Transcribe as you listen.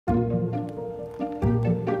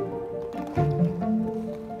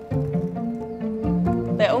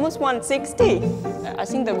almost 160. I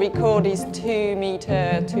think the record is 2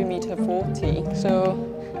 meter 40, so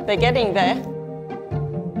they're getting there.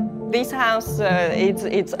 This house,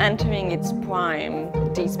 it's entering its prime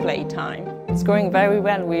display time. It's going very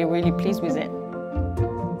well, we're really pleased with it.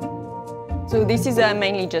 So this is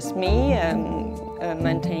mainly just me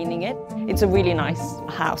maintaining it. It's a really nice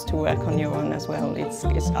house to work on your own as well.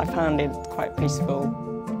 I found it quite peaceful.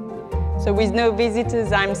 So with no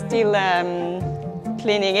visitors, I'm still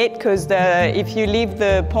cleaning it, because if you leave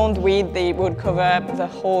the pond weed, it would cover up the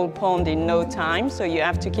whole pond in no time, so you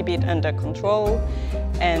have to keep it under control.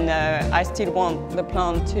 And I still want the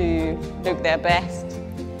plant to look their best.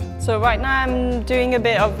 So right now I'm doing a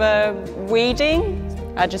bit of weeding.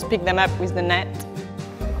 I just pick them up with the net.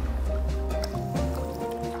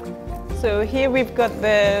 So here we've got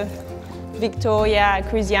the Victoria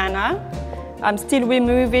Crisiana. I'm still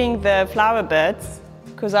removing the flower buds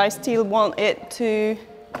because I still want it to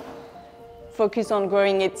focus on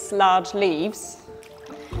growing its large leaves.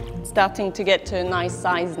 It's starting to get to a nice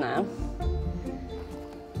size now.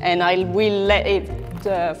 And I will let it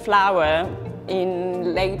flower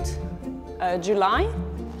in late July.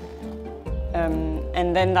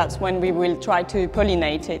 And then that's when we will try to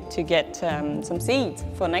pollinate it to get some seeds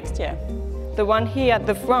for next year. The one here at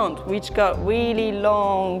the front, which got really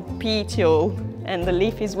long petiole and the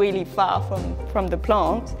leaf is really far from the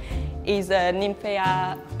plant, is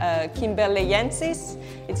Nymphea kimberleyensis.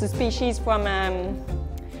 It's a species from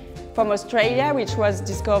Australia, which was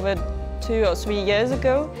discovered 2 or 3 years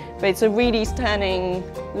ago, but it's a really stunning,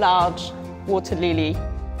 large water lily.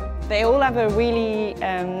 They all have a really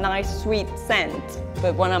nice, sweet scent,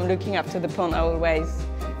 but when I'm looking after the plant, I always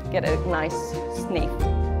get a nice sniff.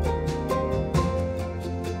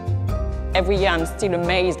 Every year I'm still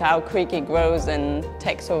amazed how quick it grows and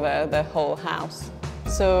takes over the whole house.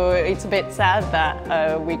 So it's a bit sad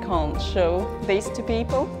that we can't show this to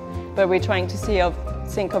people, but we're trying to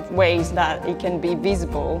think of ways that it can be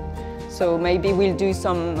visible. So maybe we'll do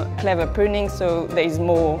some clever pruning so there's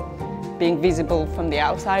more being visible from the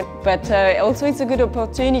outside. But also it's a good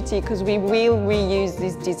opportunity because we will reuse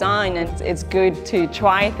this design, and it's good to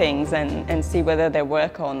try things and see whether they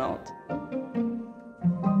work or not.